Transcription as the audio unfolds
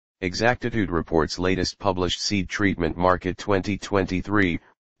Exactitude reports latest published Seed Treatment Market 2023,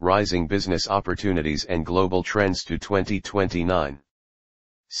 Rising Business Opportunities and Global Trends to 2029.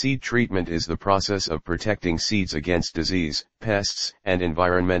 Seed treatment is the process of protecting seeds against disease, pests, and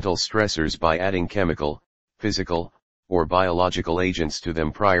environmental stressors by adding chemical, physical, or biological agents to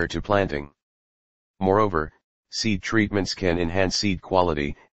them prior to planting. Moreover, seed treatments can enhance seed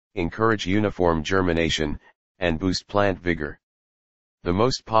quality, encourage uniform germination, and boost plant vigor. The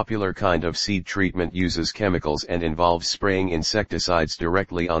most popular kind of seed treatment uses chemicals and involves spraying insecticides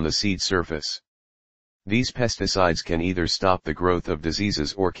directly on the seed surface. These pesticides can either stop the growth of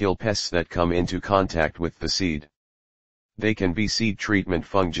diseases or kill pests that come into contact with the seed. They can be seed treatment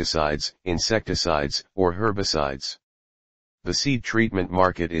fungicides, insecticides, or herbicides. The seed treatment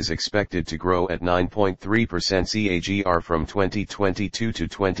market is expected to grow at 9.3% CAGR from 2022 to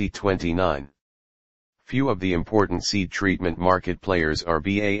 2029. Few of the important seed treatment market players are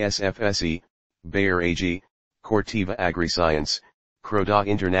BASF SE, Bayer AG, Corteva Agriscience, Croda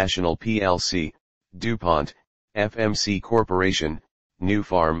International plc, DuPont, FMC Corporation,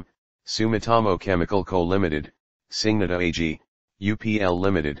 Nufarm, Sumitomo Chemical Co. Ltd., Signata AG, UPL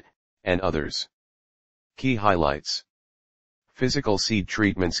Ltd., and others. Key highlights. Physical seed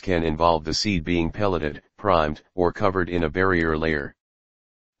treatments can involve the seed being pelleted, primed, or covered in a barrier layer.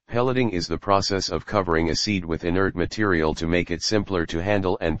 Pelleting is the process of covering a seed with inert material to make it simpler to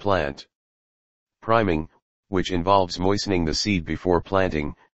handle and plant. Priming, which involves moistening the seed before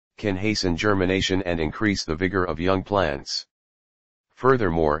planting, can hasten germination and increase the vigor of young plants.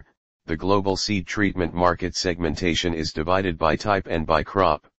 Furthermore, the global seed treatment market segmentation is divided by type and by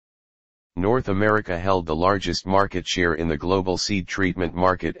crop. North America held the largest market share in the global seed treatment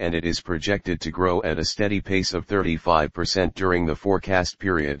market, and it is projected to grow at a steady pace of 35% during the forecast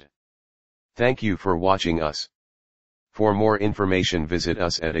period. Thank you for watching us. For more information, visit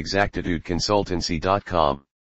us at exactitudeconsultancy.com.